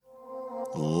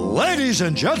Ladies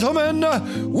and gentlemen,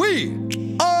 we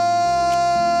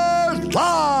are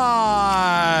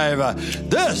live!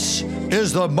 This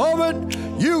is the moment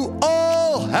you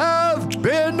all have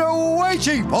been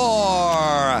waiting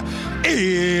for.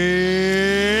 It's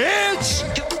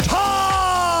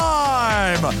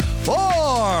time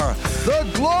for the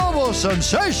global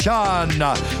sensation,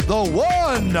 the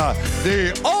one,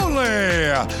 the only,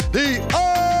 the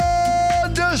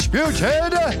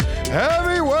undisputed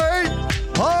heavyweight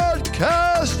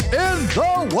podcast in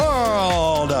the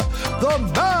world, the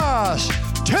Mass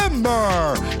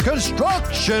Timber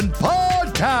Construction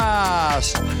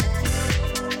Podcast.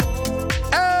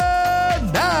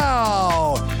 And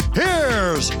now,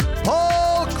 here's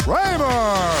Paul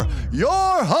Kramer,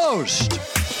 your host.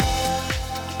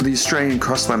 The Australian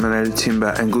cross-laminated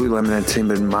timber and glue-laminated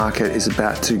timber market is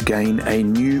about to gain a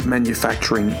new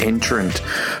manufacturing entrant.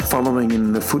 Following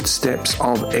in the footsteps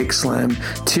of Xlam,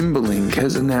 Timberlink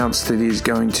has announced that it is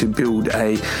going to build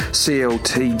a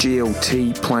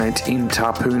CLT-GLT plant in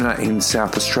Tarpuna in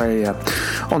South Australia.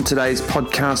 On today's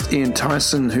podcast, Ian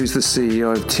Tyson, who's the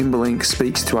CEO of Timberlink,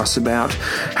 speaks to us about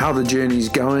how the journey is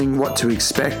going, what to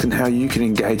expect, and how you can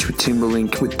engage with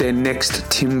Timberlink with their Next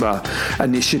Timber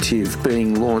initiative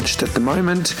being launched at the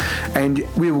moment, and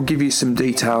we will give you some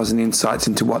details and insights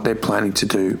into what they're planning to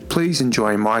do. Please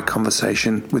enjoy my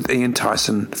conversation with Ian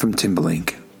Tyson from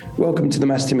Timberlink. Welcome to the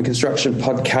Mass Timber Construction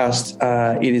Podcast.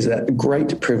 It is a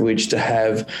great privilege to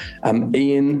have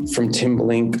Ian from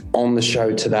Timberlink on the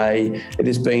show today. It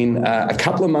has been a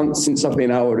couple of months since I've been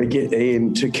able to get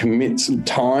Ian to commit some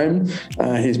time.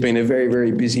 He's been a very,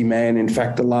 very busy man. In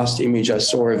fact, the last image I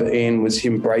saw of Ian was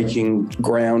him breaking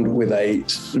ground with a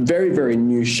very, very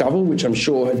new shovel, which I'm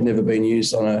sure had never been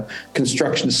used on a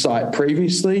construction site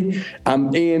previously.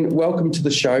 Ian, welcome to the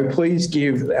show. Please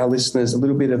give our listeners a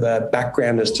little bit of a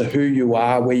background as to who you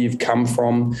are, where you've come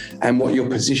from, and what your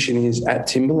position is at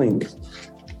Timberlink.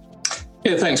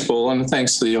 Yeah, thanks, Paul, and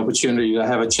thanks for the opportunity to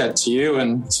have a chat to you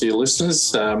and to your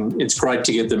listeners. It's great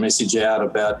to get the message out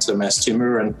about Mass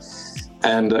Timber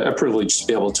and a privilege to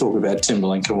be able to talk about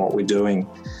Timberlink and what we're doing.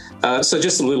 So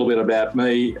just a little bit about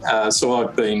me. So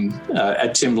I've been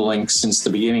at Timberlink since the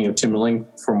beginning of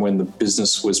Timberlink, from when the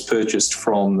business was purchased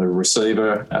from the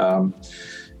receiver,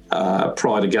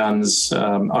 prior to Guns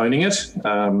owning it.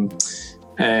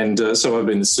 So I've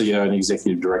been the CEO and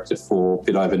Executive Director for a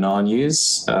bit over 9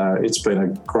 years. It's been a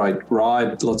great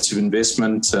ride, lots of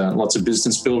investment, lots of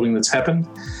business building that's happened.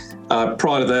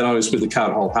 Prior to that, I was with the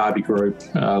Carter Holt Harvey Group,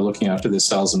 looking after their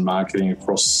sales and marketing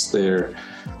across their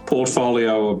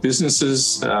portfolio of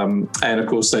businesses. And of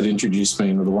course, they'd introduced me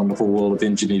into the wonderful world of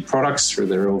engineered products through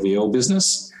their LVL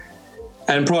business.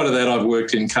 And prior to that, I've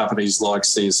worked in companies like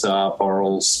CSR,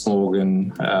 Boral,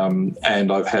 Morgan,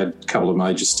 and I've had a couple of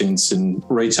major stints in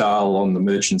retail on the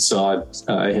merchant side,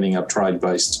 heading up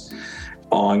trade-based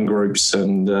buying groups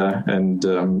and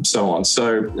so on.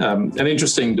 So an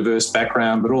interesting, diverse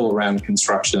background, but all around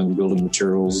construction and building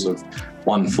materials of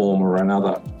one form or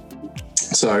another.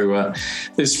 So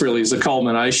this really is a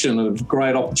culmination of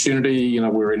great opportunity. You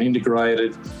know, we're an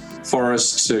integrated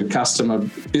forest to customer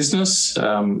business,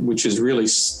 which has really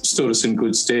stood us in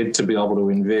good stead to be able to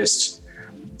invest,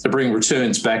 to bring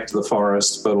returns back to the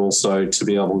forest, but also to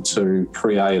be able to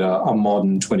create a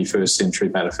modern 21st century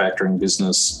manufacturing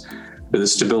business with a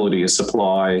stability of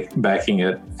supply backing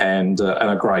it and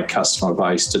a great customer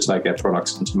base to take our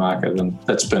products into market. And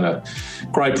that's been a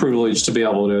great privilege to be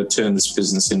able to turn this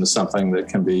business into something that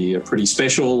can be pretty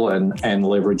special and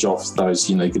leverage off those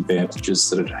unique advantages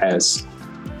that it has.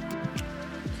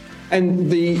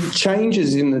 And the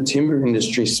changes in the timber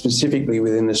industry, specifically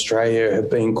within Australia, have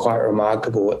been quite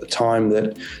remarkable. At the time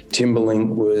that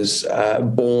Timberlink was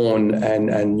born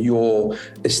and your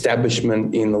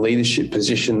establishment in the leadership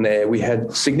position there, we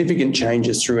had significant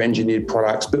changes through engineered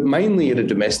products, but mainly at a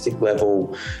domestic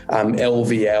level,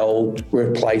 LVL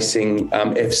replacing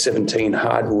F17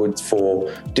 hardwood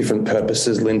for different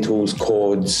purposes, lintels,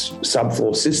 cords,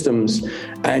 subfloor systems.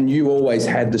 And you always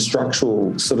had the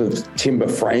structural sort of timber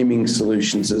framing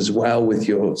solutions as well with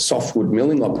your softwood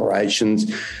milling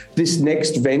operations. This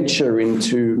next venture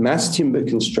into mass timber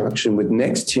construction with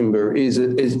Next Timber is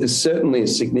certainly a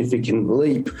significant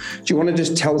leap. Do you want to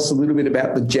just tell us a little bit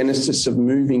about the genesis of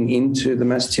moving into the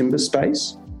mass timber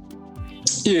space?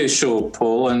 Yeah, sure,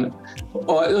 Paul. And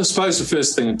I suppose the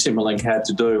first thing that Timberlink had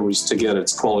to do was to get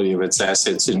its quality of its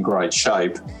assets in great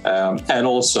shape, and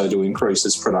also to increase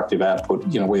its productive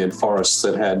output. You know, we had forests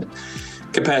that had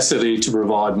capacity to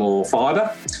provide more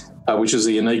fibre, which is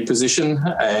a unique position.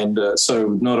 And so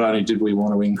not only did we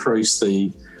want to increase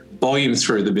the volume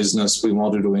through the business, we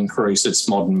wanted to increase its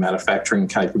modern manufacturing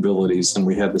capabilities, and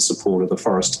we had the support of the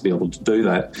forest to be able to do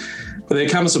that. But there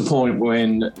comes a point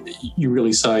when you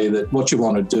really say that what you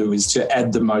want to do is to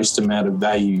add the most amount of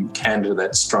value you can to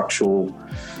that structural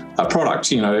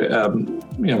product.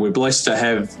 We're blessed to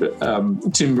have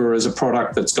timber as a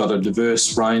product that's got a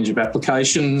diverse range of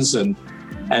applications and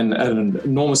an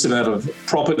enormous amount of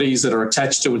properties that are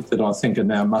attached to it that I think are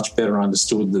now much better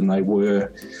understood than they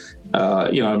were,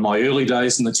 in my early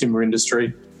days in the timber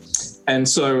industry. And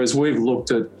so as we've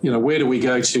looked at, where do we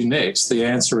go to next? The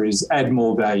answer is add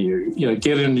more value,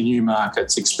 get into new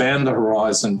markets, expand the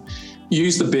horizon,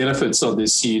 use the benefits of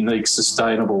this unique,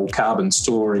 sustainable carbon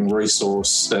storing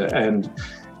resource. And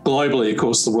globally, of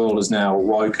course, the world has now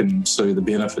awoken to the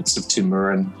benefits of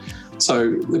timber. And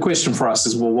so the question for us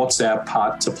is, well, what's our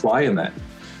part to play in that?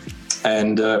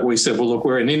 And we said, well, look,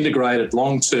 we're an integrated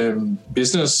long-term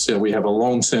business. We have a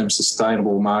long-term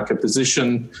sustainable market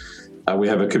position. We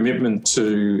have a commitment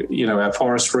to, our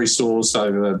forest resource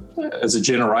as a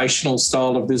generational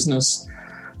style of business.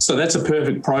 So that's a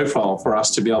perfect profile for us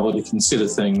to be able to consider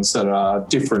things that are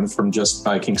different from just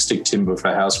making stick timber for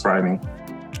house framing.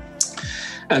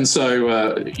 And so,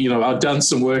 I've done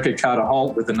some work at Carter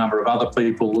Holt with a number of other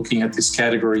people looking at this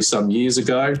category some years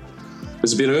ago. It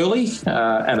was a bit early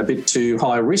and a bit too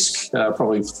high risk,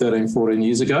 probably 13, 14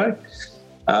 years ago.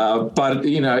 But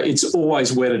it's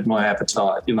always whetted my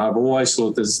appetite. I've always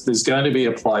thought there's going to be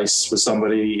a place for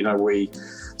somebody. We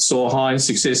saw Heinz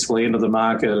successfully enter the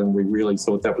market, and we really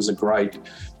thought that was a great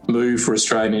move for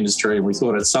Australian industry. And we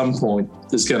thought at some point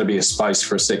there's going to be a space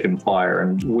for a second player.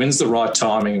 And when's the right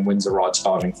timing, and when's the right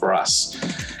timing for us?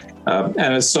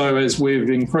 As we've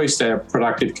increased our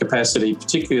productive capacity,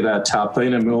 particularly at our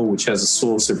Tarpeena mill, which has a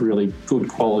source of really good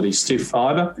quality stiff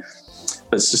fibre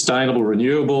that's sustainable,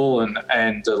 renewable,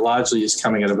 and largely is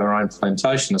coming out of our own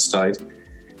plantation estate.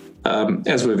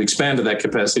 As we've expanded that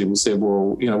capacity, we said,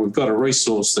 well, we've got a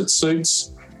resource that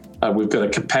suits. We've got a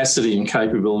capacity and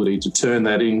capability to turn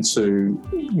that into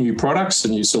new products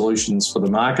and new solutions for the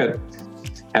market.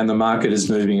 And the market is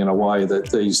moving in a way that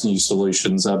these new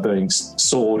solutions are being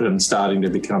sought and starting to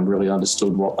become really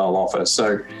understood what they'll offer.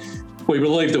 So we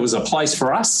believe there was a place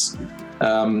for us.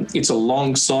 It's a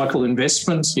long cycle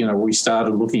investment. We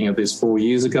started looking at this 4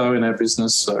 years ago in our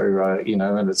business. So,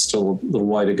 and it's still a little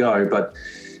way to go. But,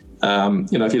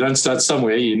 if you don't start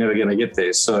somewhere, you're never going to get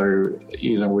there. So,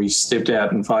 we stepped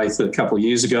out in faith a couple of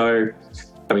years ago,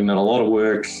 having done a lot of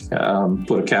work,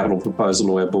 put a capital proposal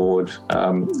to our board.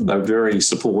 They're very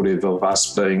supportive of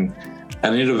us being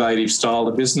an innovative style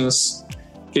of business,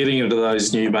 getting into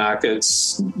those new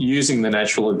markets, using the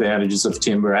natural advantages of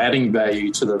timber, adding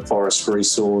value to the forest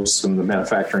resource and the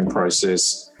manufacturing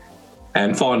process,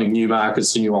 and finding new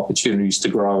markets and new opportunities to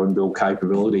grow and build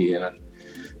capability in it.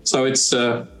 So it's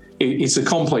a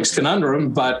complex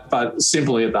conundrum, but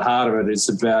simply at the heart of it, it's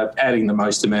about adding the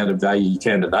most amount of value you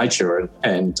can to nature.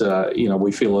 And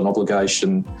we feel an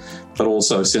obligation, but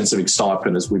also a sense of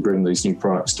excitement as we bring these new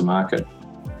products to market.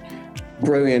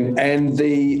 Brilliant. And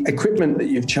the equipment that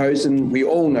you've chosen, we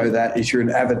all know that. If you're an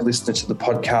avid listener to the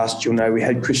podcast, you'll know we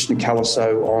had Christian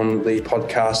Calaso on the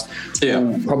podcast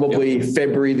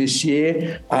February this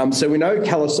year. So we know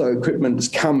Calaso equipment is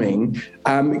coming.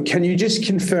 Can you just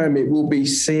confirm it will be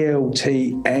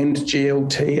CLT and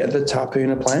GLT at the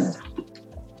Tarpeena plant?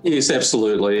 Yes,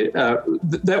 absolutely.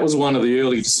 That was one of the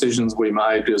early decisions we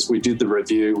made as we did the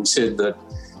review. We said that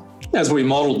as we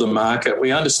modelled the market,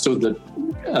 we understood that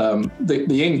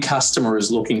the end customer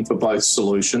is looking for both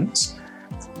solutions.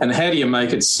 And how do you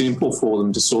make it simple for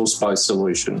them to source both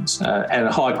solutions and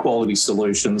high quality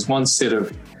solutions? One set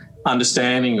of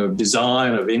understanding of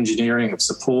design, of engineering, of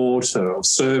support, of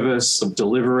service, of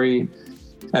delivery.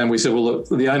 And we said, well, look,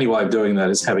 the only way of doing that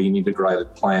is having an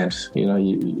integrated plant.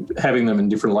 Having them in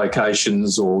different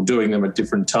locations or doing them at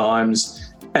different times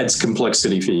adds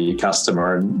complexity for your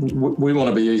customer, and we want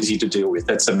to be easy to deal with.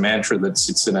 That's a mantra that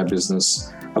sits in our business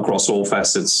across all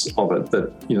facets of it,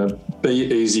 that be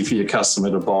easy for your customer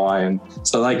to buy, and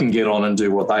so they can get on and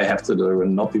do what they have to do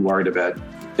and not be worried about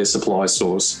their supply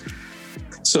source.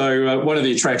 So one of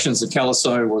the attractions at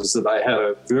Calaso was that they had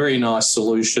a very nice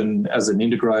solution as an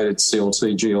integrated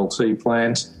CLT, GLT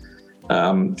plant,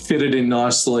 fitted in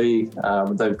nicely.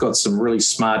 They've got some really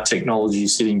smart technology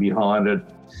sitting behind it.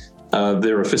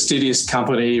 They're a fastidious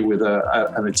company with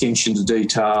an attention to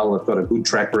detail. They've got a good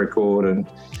track record, and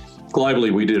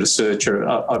globally we did a search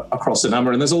across a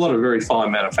number, and there's a lot of very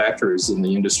fine manufacturers in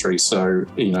the industry, so,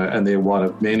 and they're one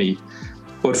of many.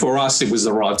 But for us, it was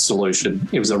the right solution.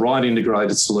 It was the right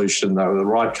integrated solution. They were the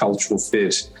right cultural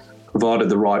fit, provided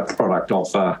the right product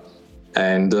offer,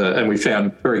 And we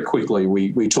found very quickly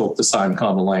we talked the same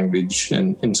kind of language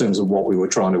in terms of what we were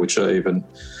trying to achieve. And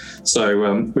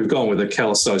so we've gone with a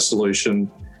Caliso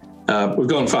solution. We've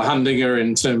gone for Humdinger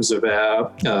in terms of our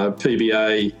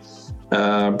PBA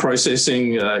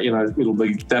processing.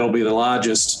 That'll be the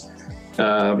largest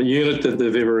unit that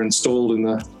they've ever installed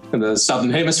in the Southern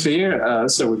Hemisphere.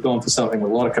 So we've gone for something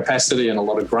with a lot of capacity and a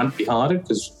lot of grunt behind it,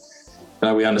 because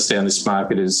we understand this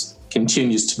market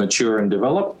continues to mature and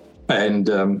develop. And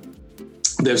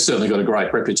they've certainly got a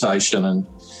great reputation, and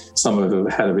some of them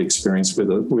have experience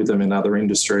with them in other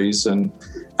industries. And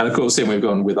of course, then we've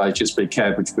gone with HSB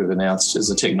CAD, which we've announced as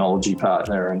a technology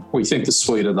partner. And we think the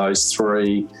suite of those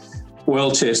three,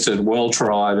 well-tested,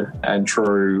 well-tried and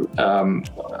true,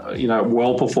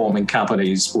 well-performing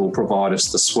companies will provide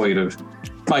us the suite of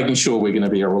making sure we're going to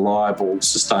be a reliable,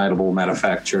 sustainable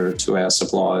manufacturer to our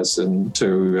suppliers and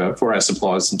for our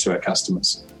suppliers and to our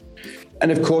customers.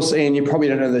 And of course, Ian, you probably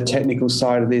don't know the technical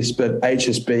side of this, but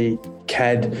HSB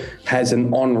CAD has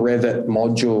an on-Revit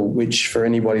module, which for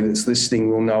anybody that's listening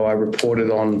will know I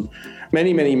reported on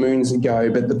many, many moons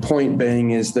ago. But the point being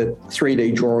is that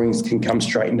 3D drawings can come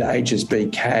straight into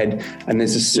HSB CAD, and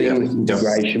there's a seamless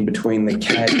integration between the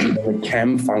CAD and the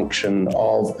CAM function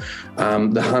of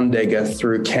the Humdinger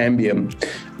through Cambium.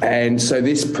 And so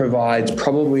this provides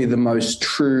probably the most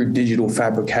true digital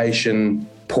fabrication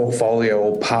portfolio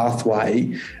or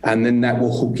pathway, and then that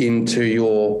will hook into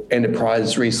your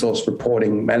enterprise resource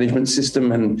reporting management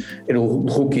system, and it'll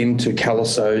hook into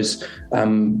Caliso's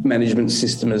management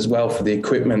system as well for the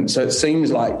equipment. So it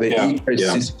seems like the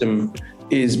ecosystem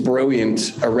is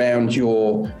brilliant around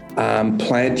your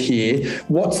plant here.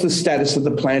 What's the status of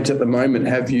the plant at the moment?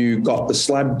 Have you got the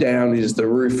slab down? Is the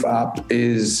roof up?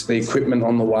 Is the equipment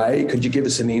on the way? Could you give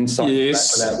us an insight?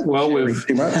 Yes. Well,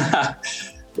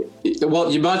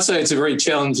 you might say it's a very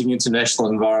challenging international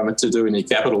environment to do any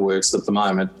capital works at the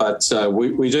moment, but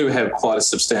we do have quite a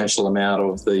substantial amount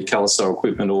of the Caliso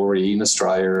equipment already in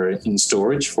Australia in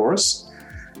storage for us.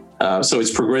 So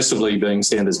it's progressively being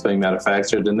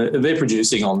manufactured, and they're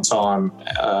producing on time,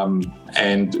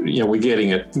 and we're getting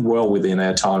it well within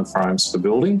our timeframes for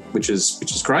building, which is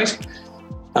great.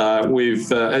 We've,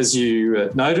 as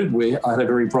you noted, I had a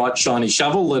very bright, shiny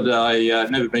shovel that I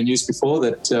never been used before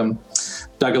that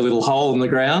dug a little hole in the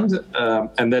ground,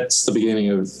 and that's the beginning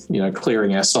of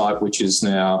clearing our site, which is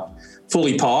now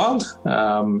fully piled,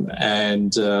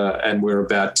 and we're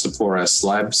about to pour our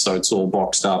slab, so it's all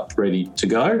boxed up, ready to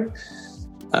go.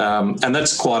 And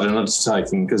that's quite an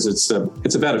undertaking, because it's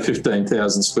about a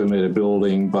 15,000 square metre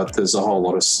building, but there's a whole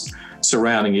lot of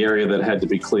surrounding area that had to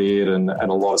be cleared, and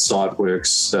a lot of site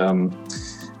works. That's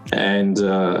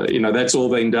all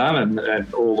been done,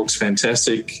 and all looks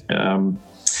fantastic.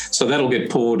 So that'll get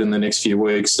poured in the next few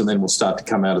weeks, and then we'll start to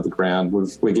come out of the ground.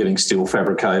 We're getting steel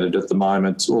fabricated at the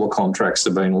moment. All the contracts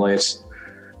have been let,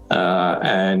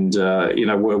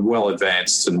 we're well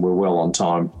advanced and we're well on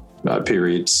time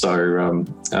period. So,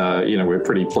 we're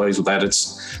pretty pleased with that.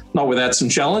 It's not without some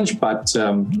challenge, but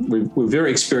we're very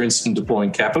experienced in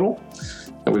deploying capital.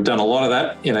 And we've done a lot of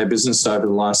that in our business over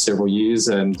the last several years,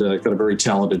 and got a very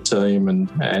talented team,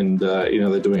 and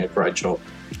they're doing a great job.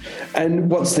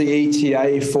 And what's the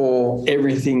ETA for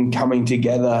everything coming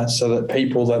together, so that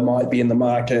people that might be in the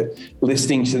market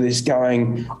listening to this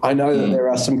going, I know that there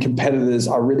are some competitors,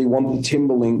 I really want the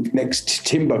Timberlink next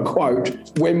timber quote.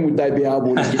 When would they be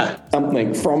able to get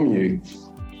something from you?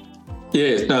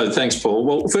 Yeah, no, thanks, Paul.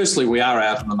 Well, firstly, we are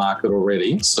out in the market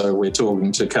already. So we're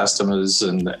talking to customers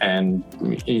and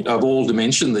of all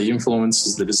dimensions, the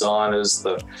influencers, the designers,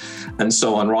 and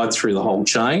so on, right through the whole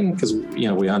chain, because,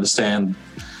 we understand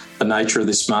the nature of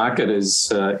this market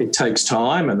is it takes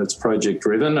time, and it's project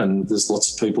driven, and there's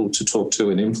lots of people to talk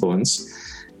to and influence.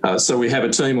 So we have a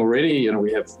team already.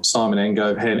 We have Simon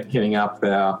Angove heading up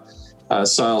our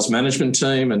sales management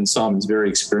team, and Simon's very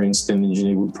experienced in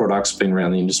engineered wood products, been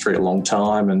around the industry a long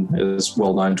time and is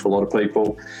well known to a lot of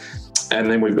people.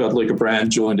 And then we've got Luca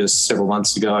Brand joined us several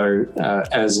months ago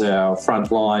as our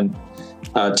frontline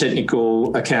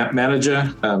technical account manager.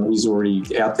 He's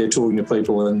already out there talking to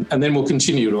people, and then we'll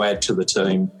continue to add to the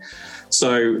team.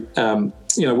 So,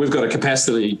 we've got a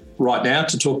capacity right now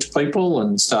to talk to people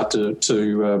and start to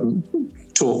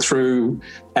talk through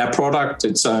our product,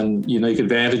 its own unique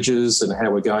advantages, and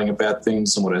how we're going about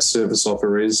things, and what our service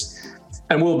offer is.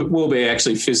 And we'll be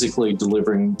actually physically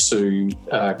delivering to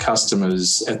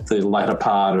customers at the latter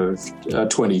part of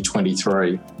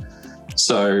 2023.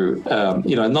 So,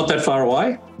 not that far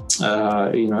away.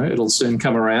 It'll soon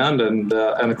come around, and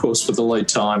of course, with the lead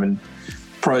time and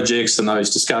projects and those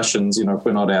discussions, if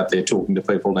we're not out there talking to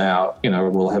people now,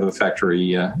 we'll have a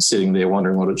factory sitting there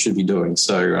wondering what it should be doing.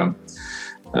 So,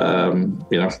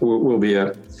 we'll be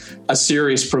a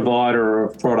serious provider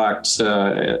of product,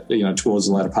 towards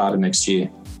the latter part of next year.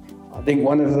 I think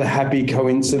one of the happy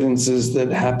coincidences that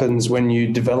happens when you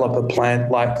develop a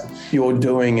plant like you're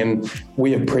doing and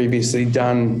we have previously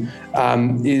done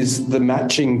is the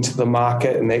matching to the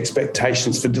market and the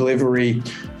expectations for delivery.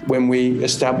 When we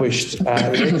established the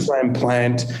Xlam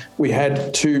plant, we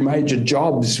had two major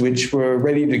jobs which were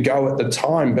ready to go at the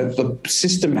time, but the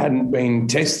system hadn't been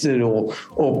tested or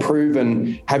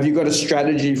proven. Have you got a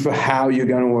strategy for how you're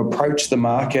going to approach the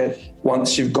market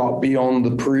once you've got beyond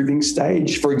the proving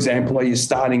stage? For example, are you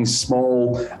starting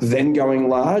small, then going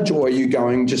large, or are you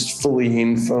going just fully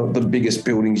in for the biggest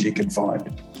buildings you can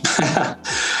find?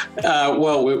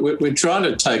 Well, we're trying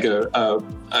to take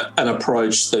an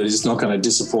approach that is not going to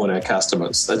disappoint our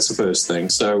customers. That's the first thing.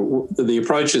 So the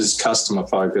approach is customer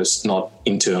focused, not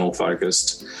internal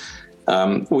focused.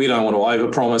 We don't want to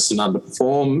overpromise and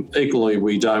underperform. Equally,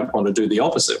 we don't want to do the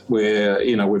opposite, where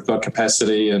we've got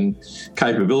capacity and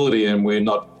capability, and we're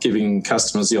not giving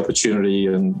customers the opportunity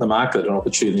and the market an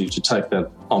opportunity to take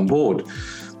that on board.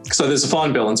 So there's a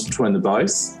fine balance between the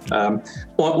both.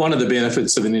 One of the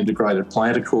benefits of an integrated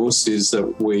plant, of course, is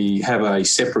that we have a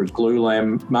separate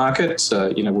glulam market.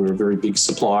 We're a very big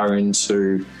supplier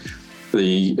into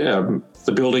the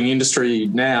building industry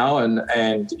now, and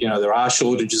there are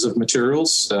shortages of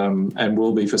materials, and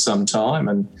will be for some time.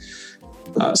 And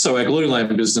so our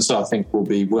glulam business, I think, will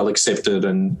be well accepted,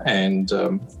 and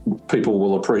people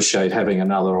will appreciate having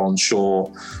another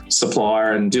onshore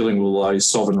supplier and dealing with those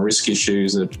sovereign risk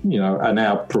issues that are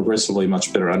now progressively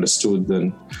much better understood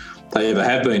than they ever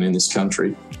have been in this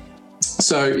country.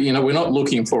 So we're not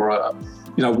looking for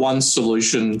one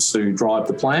solution to drive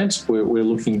the plant. We're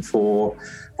looking for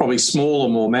probably smaller,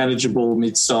 more manageable,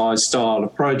 mid-sized style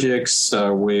of projects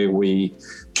where we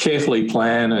carefully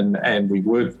plan and we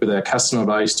work with our customer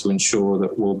base to ensure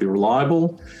that we'll be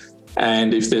reliable.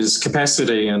 And if there's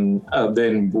capacity, and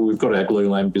then we've got our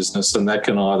glulam business, and that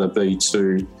can either be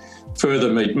to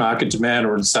further meet market demand,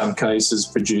 or in some cases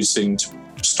producing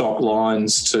stock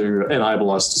lines to enable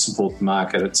us to support the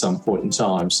market at some point in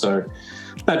time. So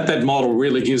that model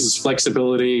really gives us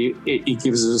flexibility. It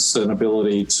gives us an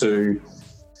ability to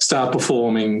start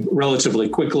performing relatively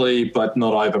quickly, but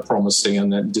not over-promising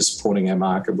and then disappointing our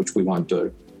market, which we won't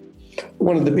do.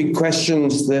 One of the big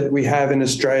questions that we have in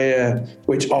Australia,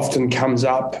 which often comes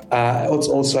up, it's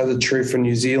also the truth for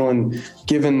New Zealand,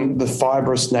 given the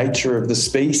fibrous nature of the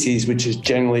species, which is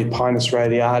generally Pinus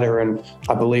radiata, and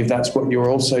I believe that's what you're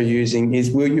also using,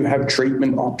 is will you have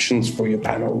treatment options for your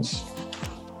panels?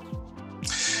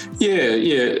 Yeah,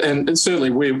 and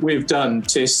certainly we've done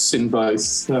tests in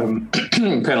both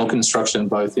panel construction,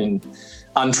 both in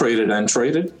untreated and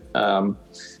treated.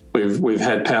 We've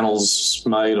had panels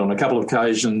made on a couple of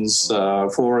occasions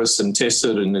for us and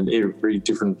tested in every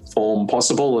different form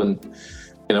possible, and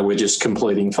we're just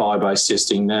completing fire-based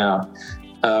testing now.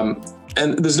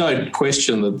 And there's no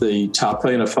question that the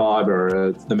Tarpina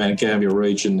fibre, the Mount Gambier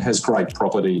region, has great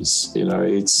properties.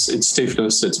 Its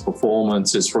stiffness, its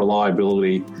performance, its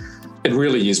reliability. It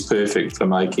really is perfect for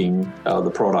making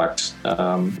the product.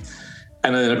 And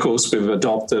then, of course, we've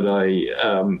adopted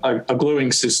a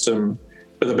gluing system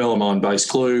with a melamine-based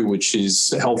glue, which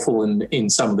is helpful in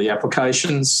some of the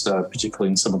applications, particularly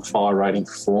in some of the fire rating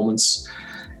performance.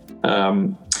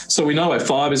 So we know our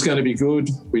fibre is going to be good.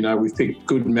 We know we've picked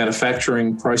good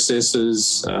manufacturing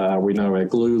processes. We know our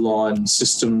glue line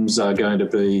systems are going to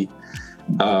be,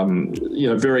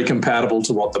 very compatible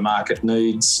to what the market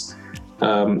needs.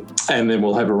 And then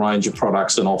we'll have a range of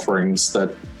products and offerings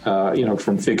that,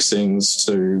 from fixings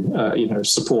to,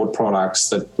 support products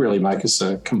that really make us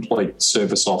a complete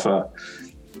service offer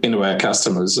into our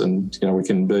customers. And, we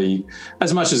can be,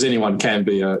 as much as anyone can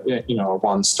be, a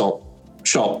one-stop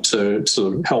shop to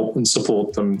help and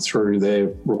support them through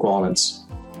their requirements.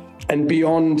 And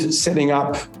beyond setting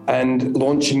up and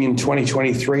launching in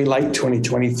 2023, late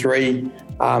 2023,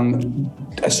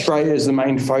 Australia is the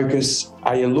main focus.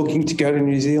 Are you looking to go to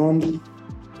New Zealand?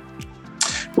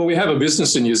 Well, we have a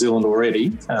business in New Zealand already.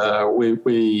 We're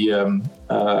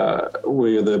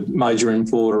the major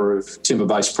importer of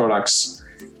timber-based products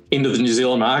into the New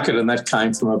Zealand market, and that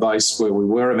came from a base where we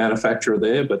were a manufacturer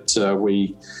there, but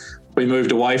we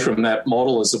moved away from that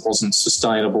model as it wasn't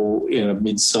sustainable in a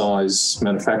mid-size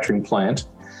manufacturing plant.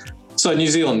 So New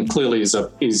Zealand clearly is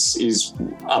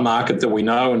a market that we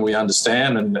know and we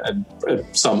understand, and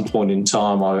at some point in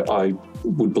time I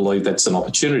would believe that's an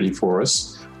opportunity for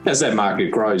us as that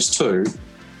market grows too.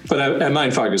 But our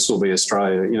main focus will be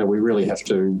Australia. You know, we really have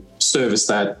to service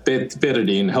that, bed it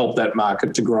in, help that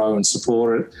market to grow and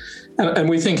support it. And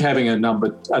we think having having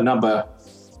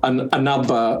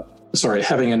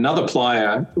another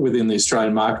player within the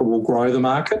Australian market will grow the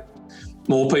market.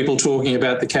 More people talking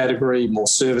about the category, more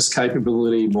service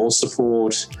capability, more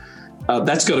support.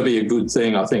 That's got to be a good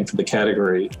thing, I think, for the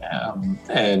category. Hine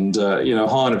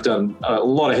have done a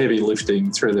lot of heavy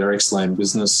lifting through their Xlam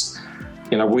business.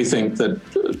 You know, we think that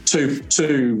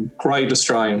two great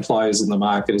Australian players in the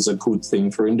market is a good thing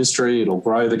for industry. It'll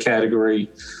grow the category.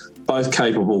 Both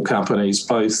capable companies,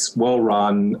 both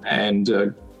well-run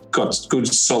and got good,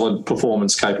 solid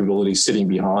performance capability sitting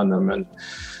behind them.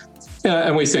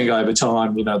 And we think over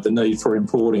time, you know, the need for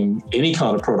importing any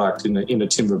kind of product in a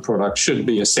timber product should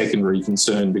be a secondary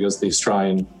concern, because the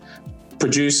Australian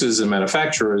producers and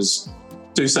manufacturers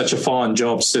do such a fine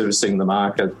job servicing the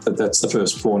market that's the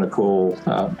first point of call,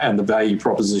 and the value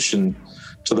proposition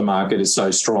to the market is so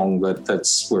strong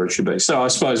that's where it should be. So I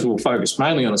suppose we'll focus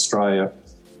mainly on Australia,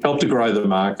 help to grow the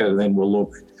market, and then we'll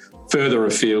look further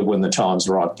afield when the time's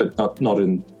right, but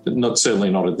certainly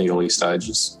not in the early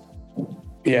stages.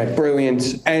 Yeah,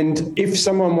 brilliant. And if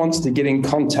someone wants to get in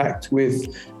contact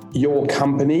with your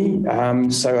company,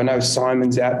 so I know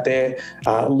Simon's out there.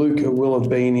 Luca will have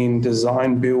been in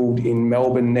Design Build in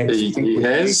Melbourne next week. He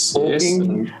has, yes.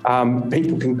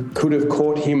 People could have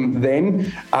caught him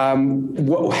then.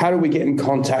 How do we get in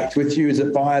contact with you? Is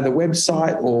it via the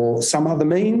website or some other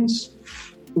means?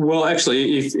 Well,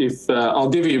 actually, if I'll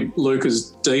give you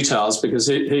Luca's details, because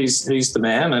he's the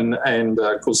man, and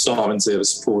of course Simon's there to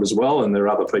support as well, and there are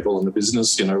other people in the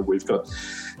business. You know, we've got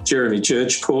Jeremy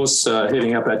Church, of course,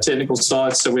 heading up our technical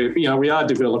side. So we are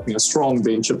developing a strong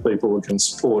bench of people who can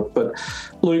support. But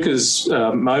Luca's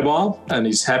mobile, and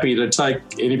he's happy to take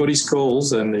anybody's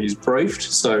calls, and he's briefed.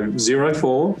 So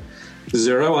 04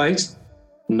 08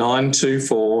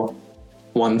 924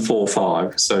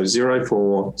 145. So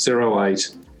 04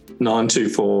 08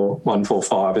 924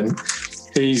 145. And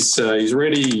he's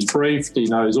ready, he's briefed, he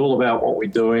knows all about what we're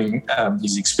doing.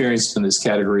 He's experienced in this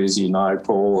category, as you know,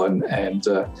 Paul, and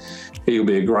he'll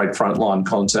be a great frontline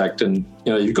contact. And,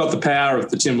 you know, you've got the power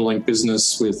of the Timberlink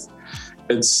business with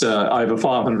it's over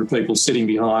 500 people sitting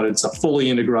behind it. It's a fully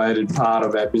integrated part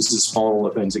of our business model.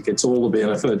 It means it gets all the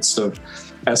benefits of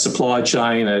our supply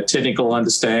chain, our technical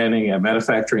understanding, our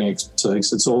manufacturing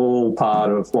expertise. It's all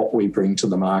part of what we bring to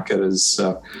the market as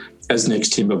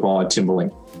Next Timber by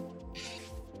Timberlink.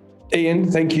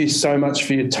 Ian, thank you so much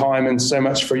for your time and so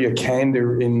much for your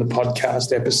candour in the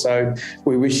podcast episode.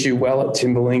 We wish you well at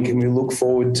Timberlink, and we look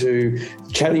forward to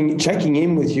checking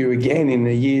in with you again in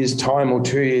a year's time or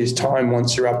 2 years' time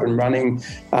once you're up and running.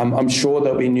 I'm sure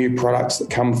there'll be new products that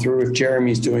come through if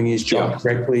Jeremy's doing his job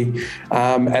correctly.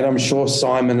 And I'm sure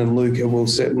Simon and Luca will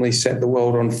certainly set the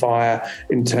world on fire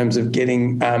in terms of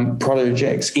getting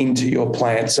projects into your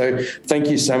plant. So thank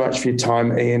you so much for your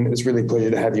time, Ian. It's really a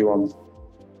pleasure to have you on.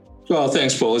 Well,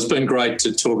 thanks, Paul. It's been great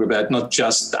to talk about not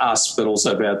just us, but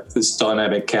also about this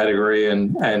dynamic category.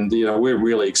 And you know, we're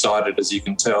really excited, as you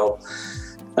can tell.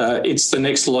 It's the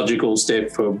next logical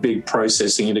step for big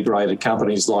processing integrated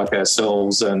companies like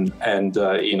ourselves. And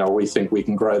you know, we think we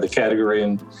can grow the category.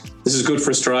 And this is good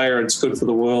for Australia. It's good for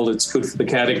the world. It's good for the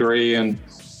category. And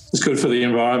it's good for the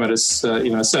environment. It's, you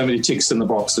know, so many ticks in the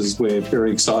boxes. We're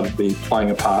very excited to be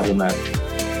playing a part in that.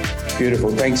 Beautiful.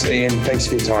 Thanks, Ian. Thanks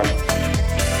for your time.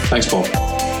 Thanks, Paul.